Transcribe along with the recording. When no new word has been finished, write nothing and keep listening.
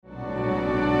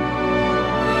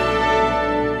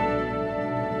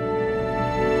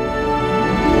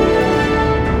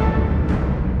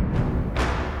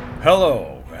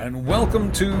Hello, and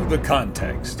welcome to The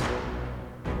Context.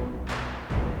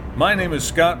 My name is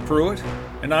Scott Pruitt,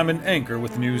 and I'm an anchor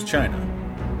with News China.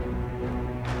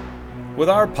 With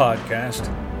our podcast,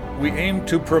 we aim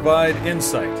to provide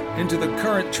insight into the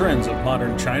current trends of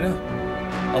modern China,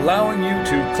 allowing you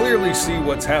to clearly see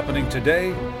what's happening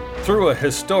today through a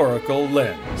historical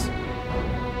lens.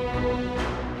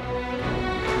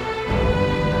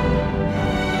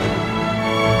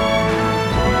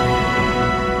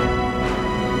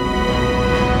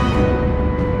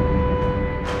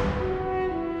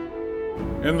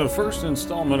 In the first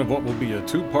installment of what will be a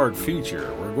two-part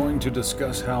feature, we're going to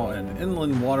discuss how an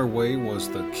inland waterway was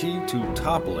the key to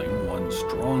toppling one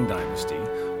strong dynasty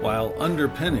while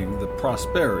underpinning the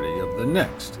prosperity of the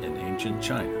next in ancient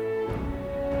China.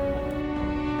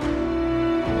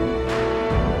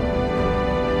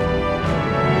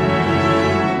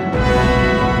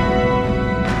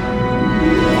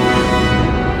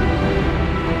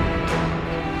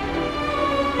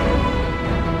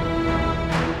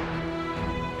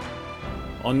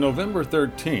 On November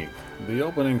 13th, the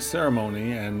opening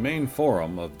ceremony and main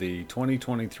forum of the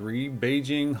 2023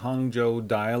 Beijing-Hangzhou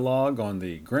Dialogue on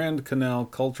the Grand Canal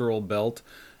Cultural Belt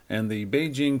and the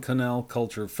Beijing Canal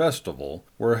Culture Festival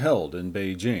were held in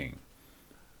Beijing.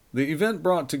 The event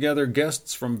brought together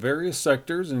guests from various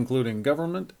sectors including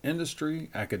government, industry,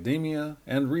 academia,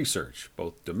 and research,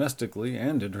 both domestically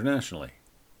and internationally.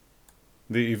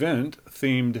 The event,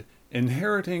 themed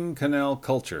Inheriting Canal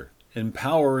Culture,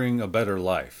 Empowering a Better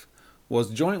Life, was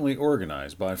jointly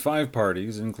organized by 5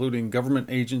 parties including government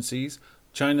agencies,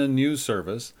 China News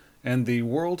Service, and the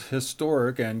World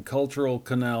Historic and Cultural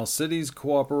Canal Cities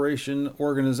Cooperation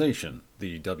Organization,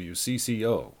 the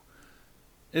WCCO.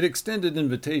 It extended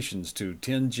invitations to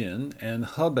Tianjin and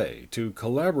Hebei to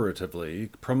collaboratively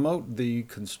promote the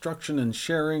construction and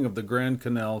sharing of the Grand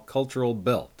Canal Cultural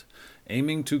Belt,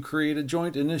 aiming to create a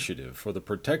joint initiative for the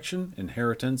protection,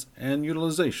 inheritance, and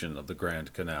utilization of the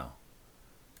Grand Canal.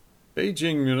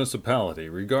 Beijing Municipality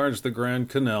regards the Grand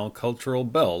Canal Cultural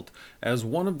Belt as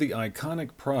one of the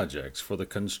iconic projects for the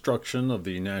construction of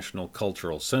the National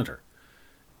Cultural Center.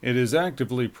 It is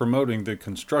actively promoting the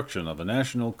construction of a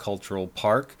national cultural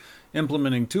park,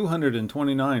 implementing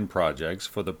 229 projects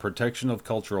for the protection of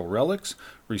cultural relics,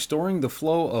 restoring the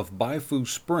flow of Baifu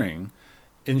Spring,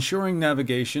 ensuring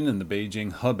navigation in the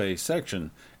Beijing-Hebei section,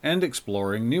 and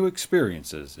exploring new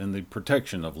experiences in the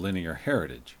protection of linear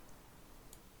heritage.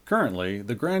 Currently,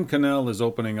 the Grand Canal is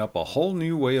opening up a whole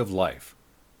new way of life.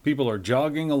 People are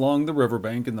jogging along the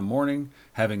riverbank in the morning,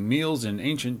 having meals in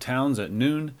ancient towns at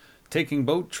noon, taking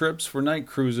boat trips for night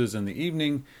cruises in the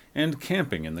evening, and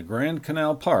camping in the Grand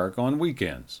Canal Park on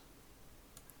weekends.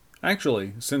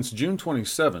 Actually, since June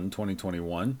 27,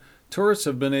 2021, tourists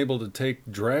have been able to take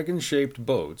dragon-shaped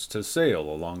boats to sail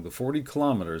along the 40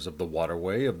 kilometers of the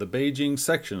waterway of the Beijing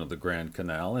section of the Grand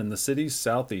Canal in the city's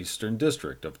southeastern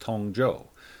district of Tongzhou,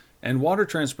 and water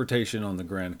transportation on the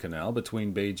Grand Canal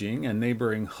between Beijing and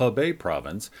neighboring Hebei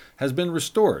province has been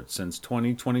restored since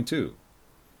 2022.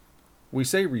 We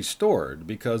say restored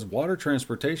because water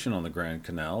transportation on the Grand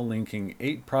Canal linking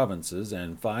 8 provinces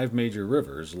and 5 major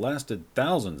rivers lasted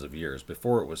thousands of years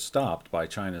before it was stopped by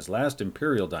China's last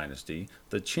imperial dynasty,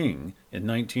 the Qing, in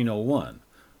 1901,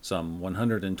 some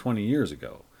 120 years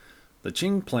ago. The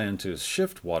Qing planned to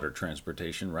shift water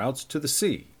transportation routes to the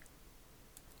sea.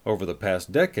 Over the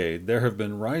past decade, there have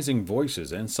been rising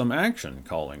voices and some action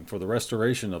calling for the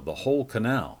restoration of the whole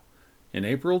canal. In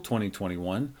April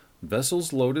 2021,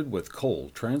 vessels loaded with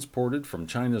coal transported from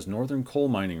China's northern coal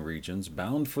mining regions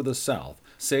bound for the south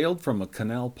sailed from a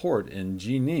canal port in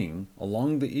Jining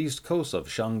along the east coast of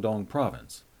Shandong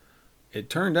province.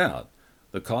 It turned out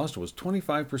the cost was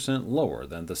 25% lower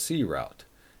than the sea route,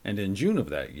 and in June of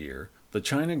that year, the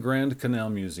China Grand Canal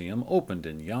Museum opened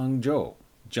in Yangzhou,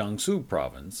 Jiangsu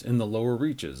province in the lower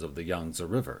reaches of the Yangtze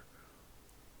River.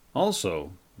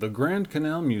 Also, the Grand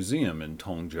Canal Museum in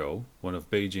Tongzhou, one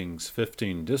of Beijing's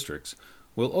 15 districts,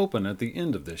 will open at the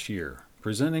end of this year,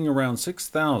 presenting around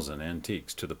 6,000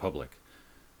 antiques to the public.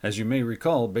 As you may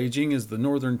recall, Beijing is the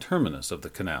northern terminus of the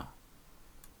canal.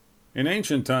 In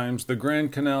ancient times, the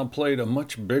Grand Canal played a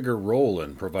much bigger role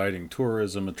in providing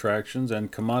tourism attractions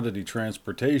and commodity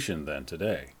transportation than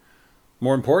today.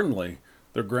 More importantly,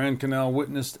 the Grand Canal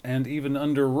witnessed and even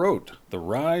underwrote the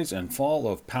rise and fall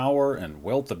of power and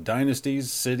wealth of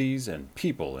dynasties, cities, and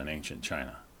people in ancient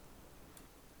China.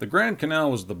 The Grand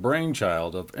Canal was the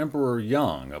brainchild of Emperor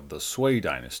Yang of the Sui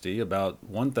dynasty about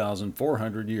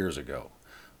 1,400 years ago.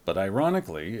 But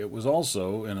ironically, it was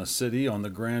also in a city on the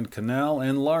Grand Canal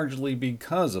and largely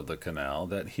because of the canal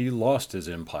that he lost his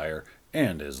empire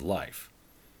and his life.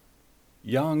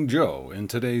 Yangzhou, in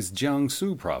today's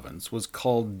Jiangsu province, was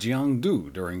called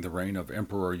Jiangdu during the reign of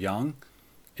Emperor Yang.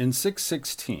 In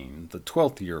 616, the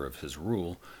 12th year of his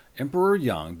rule, Emperor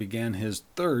Yang began his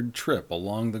third trip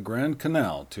along the Grand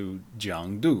Canal to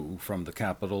Jiangdu from the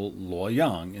capital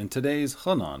Luoyang in today's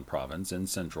Henan province in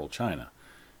central China.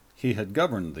 He had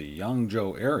governed the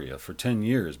Yangzhou area for 10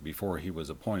 years before he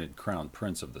was appointed Crown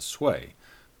Prince of the Sui.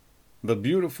 The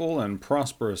beautiful and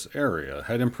prosperous area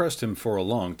had impressed him for a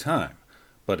long time,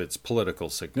 but its political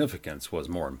significance was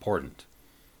more important.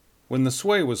 When the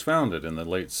Sui was founded in the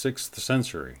late 6th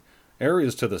century,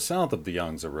 areas to the south of the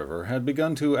Yangtze River had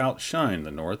begun to outshine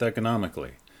the north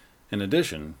economically. In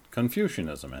addition,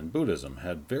 Confucianism and Buddhism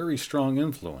had very strong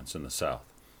influence in the south.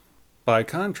 By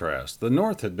contrast, the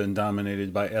north had been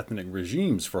dominated by ethnic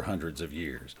regimes for hundreds of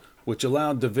years, which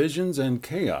allowed divisions and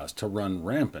chaos to run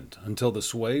rampant until the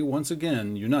Sui once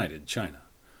again united China.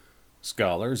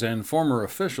 Scholars and former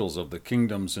officials of the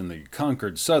kingdoms in the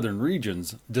conquered southern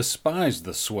regions despised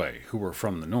the Sui, who were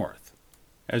from the north.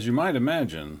 As you might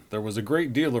imagine, there was a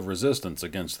great deal of resistance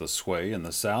against the Sui in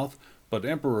the south, but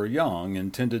Emperor Yang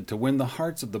intended to win the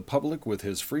hearts of the public with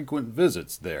his frequent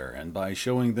visits there and by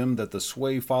showing them that the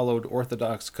Sui followed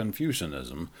orthodox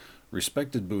Confucianism,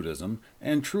 respected Buddhism,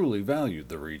 and truly valued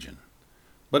the region.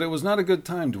 But it was not a good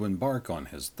time to embark on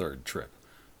his third trip.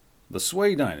 The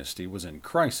Sui dynasty was in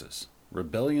crisis.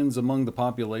 Rebellions among the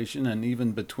population and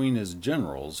even between his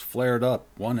generals flared up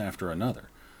one after another.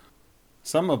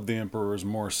 Some of the emperor's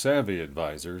more savvy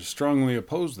advisors strongly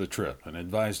opposed the trip and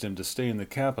advised him to stay in the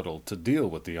capital to deal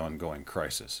with the ongoing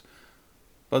crisis.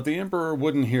 But the emperor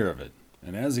wouldn't hear of it,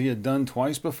 and as he had done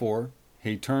twice before,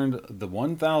 he turned the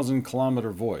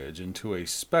 1,000-kilometer voyage into a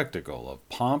spectacle of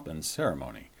pomp and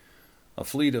ceremony. A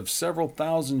fleet of several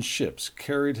thousand ships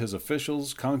carried his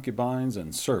officials, concubines,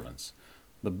 and servants.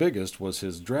 The biggest was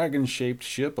his dragon-shaped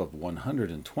ship of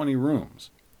 120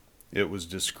 rooms. It was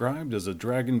described as a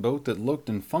dragon boat that looked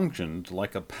and functioned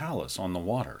like a palace on the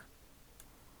water.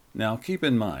 Now keep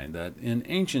in mind that in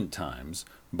ancient times,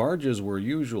 barges were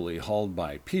usually hauled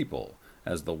by people,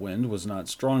 as the wind was not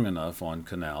strong enough on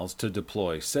canals to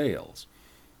deploy sails.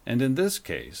 And in this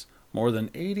case, more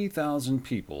than 80,000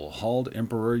 people hauled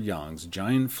Emperor Yang's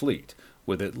giant fleet,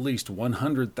 with at least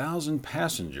 100,000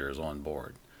 passengers on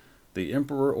board. The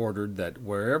emperor ordered that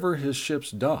wherever his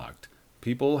ships docked,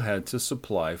 people had to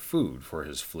supply food for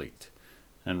his fleet,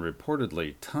 and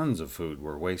reportedly tons of food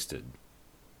were wasted.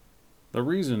 The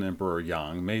reason Emperor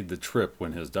Yang made the trip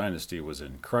when his dynasty was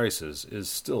in crisis is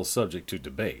still subject to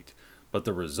debate, but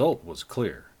the result was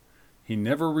clear. He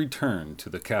never returned to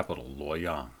the capital,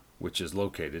 Luoyang, which is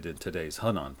located in today's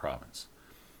Henan province.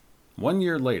 1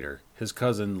 year later, his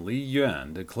cousin Li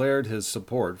Yuan declared his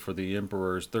support for the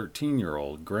emperor's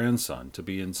 13-year-old grandson to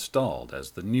be installed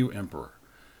as the new emperor.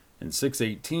 In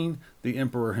 618, the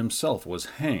emperor himself was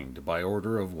hanged by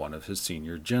order of one of his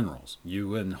senior generals,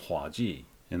 Yuan Huaji,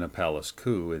 in a palace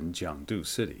coup in Jiangdu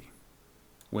City.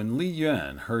 When Li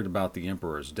Yuan heard about the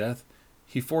emperor's death,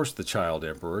 he forced the child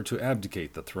emperor to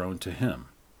abdicate the throne to him.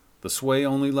 The Sui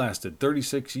only lasted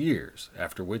 36 years,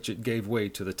 after which it gave way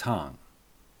to the Tang.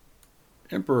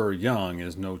 Emperor Yang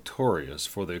is notorious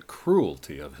for the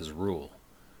cruelty of his rule.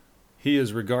 He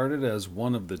is regarded as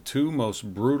one of the two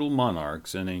most brutal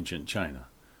monarchs in ancient China.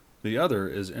 The other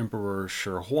is Emperor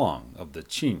Shi Huang of the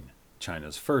Qin,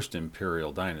 China's first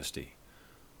imperial dynasty.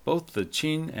 Both the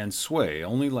Qin and Sui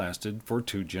only lasted for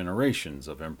 2 generations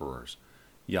of emperors.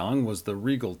 Yang was the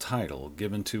regal title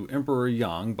given to Emperor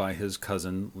Yang by his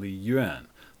cousin Li Yuan,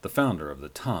 the founder of the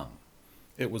Tang.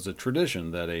 It was a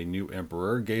tradition that a new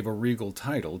emperor gave a regal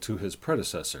title to his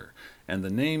predecessor, and the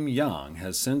name Yang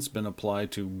has since been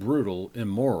applied to brutal,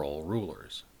 immoral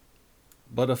rulers.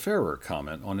 But a fairer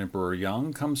comment on Emperor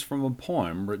Yang comes from a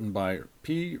poem written by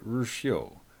Pi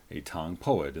Ruxiu, a Tang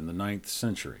poet in the 9th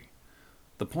century.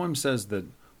 The poem says that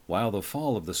while the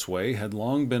fall of the Sui had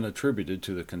long been attributed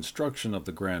to the construction of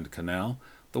the Grand Canal,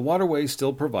 the waterway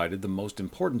still provided the most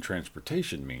important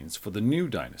transportation means for the new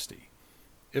dynasty.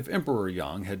 If Emperor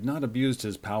Yang had not abused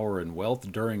his power and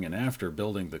wealth during and after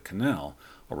building the canal,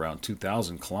 around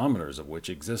 2,000 kilometers of which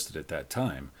existed at that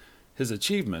time, his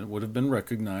achievement would have been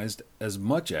recognized as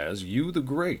much as Yu the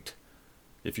Great.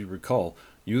 If you recall,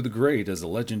 Yu the Great is a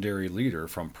legendary leader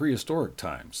from prehistoric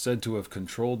times, said to have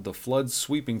controlled the floods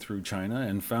sweeping through China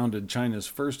and founded China's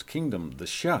first kingdom, the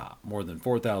Xia, more than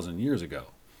 4,000 years ago.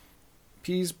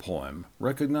 Pi's poem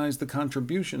recognized the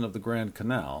contribution of the Grand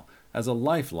Canal as a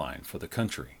lifeline for the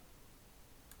country.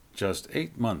 Just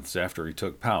 8 months after he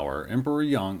took power, Emperor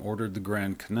Yang ordered the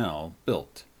Grand Canal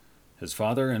built. His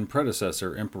father and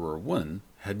predecessor, Emperor Wen,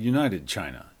 had united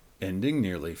China. ending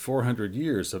nearly 400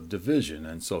 years of division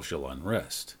and social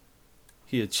unrest.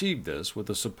 He achieved this with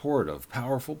the support of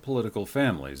powerful political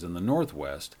families in the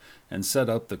northwest and set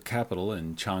up the capital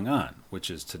in Chang'an, which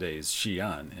is today's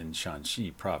Xi'an in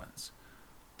Shanxi province.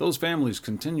 Those families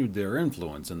continued their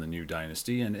influence in the new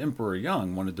dynasty, and Emperor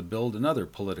Yang wanted to build another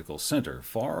political center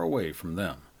far away from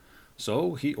them.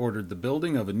 So he ordered the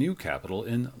building of a new capital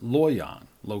in Luoyang,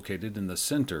 located in the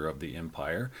center of the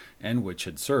empire and which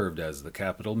had served as the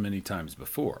capital many times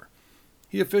before.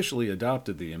 He officially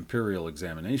adopted the imperial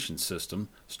examination system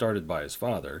started by his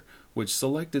father, which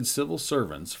selected civil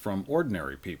servants from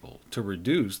ordinary people to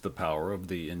reduce the power of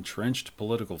the entrenched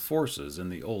political forces in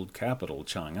the old capital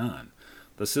Chang'an.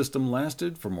 The system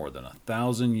lasted for more than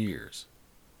 1,000 years.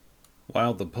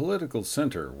 While the political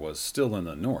center was still in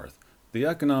the north, the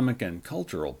economic and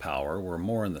cultural power were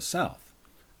more in the south.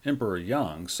 Emperor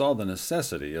Yang saw the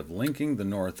necessity of linking the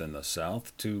north and the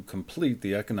south to complete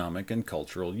the economic and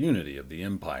cultural unity of the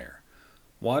empire.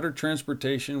 Water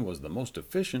transportation was the most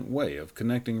efficient way of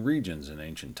connecting regions in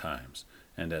ancient times,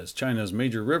 and as China's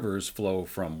major rivers flow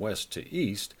from west to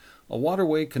east, a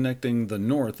waterway connecting the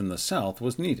north and the south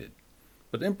was needed.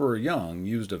 But Emperor Yang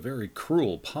used a very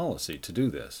cruel policy to do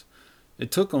this. It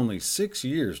took only 6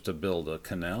 years to build a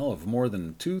canal of more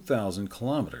than 2,000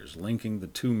 kilometers linking the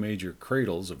two major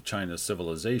cradles of China's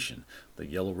civilization, the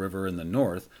Yellow River in the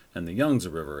north and the Yangtze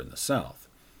River in the south.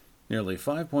 Nearly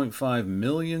 5.5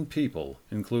 million people,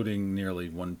 including nearly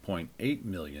 1.8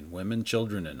 million women,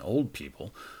 children, and old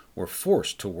people, were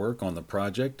forced to work on the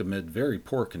project amid very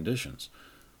poor conditions.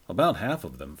 About half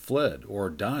of them fled or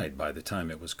died by the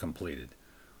time it was completed.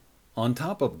 On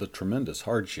top of the tremendous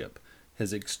hardship,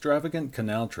 his extravagant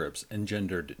canal trips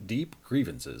engendered deep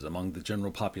grievances among the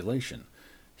general population.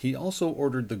 He also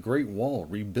ordered the Great Wall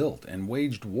rebuilt and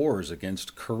waged wars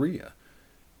against Korea.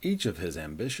 Each of his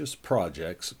ambitious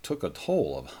projects took a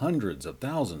toll of hundreds of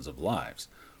thousands of lives.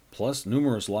 Plus,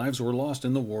 numerous lives were lost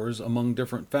in the wars among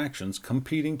different factions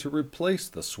competing to replace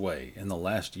the Sui in the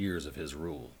last years of his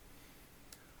rule.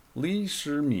 Li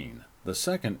Shimin, the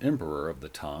second emperor of the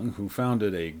Tang, who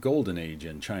founded a golden age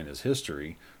in China's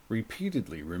history,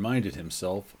 repeatedly reminded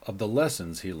himself of the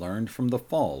lessons he learned from the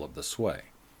fall of the Sui.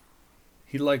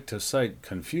 He liked to cite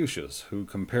Confucius, who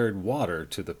compared water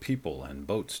to the people and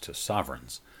boats to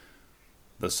sovereigns.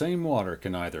 The same water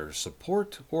can either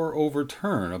support or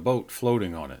overturn a boat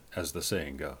floating on it, as the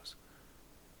saying goes.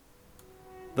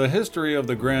 The history of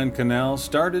the Grand Canal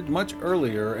started much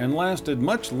earlier and lasted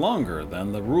much longer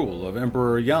than the rule of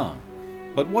Emperor Yang.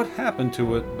 But what happened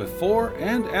to it before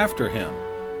and after him?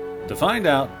 To find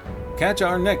out, catch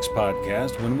our next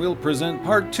podcast when we'll present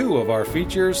part 2 of our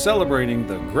feature celebrating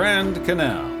the Grand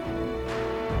Canal.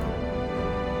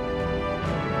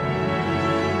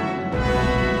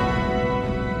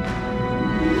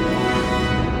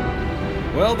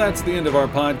 Well, that's the end of our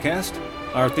podcast.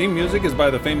 Our theme music is by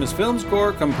the famous film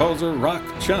score composer Rock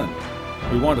Chun.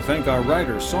 We want to thank our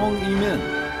writer Song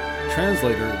Yimin,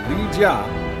 translator Li Jia,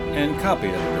 and copy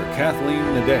editor Kathleen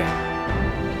Naday.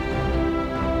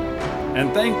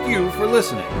 And thank you for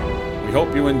listening. We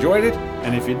hope you enjoyed it,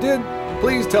 and if you did,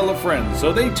 please tell a friend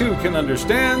so they too can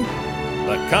understand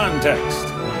the context.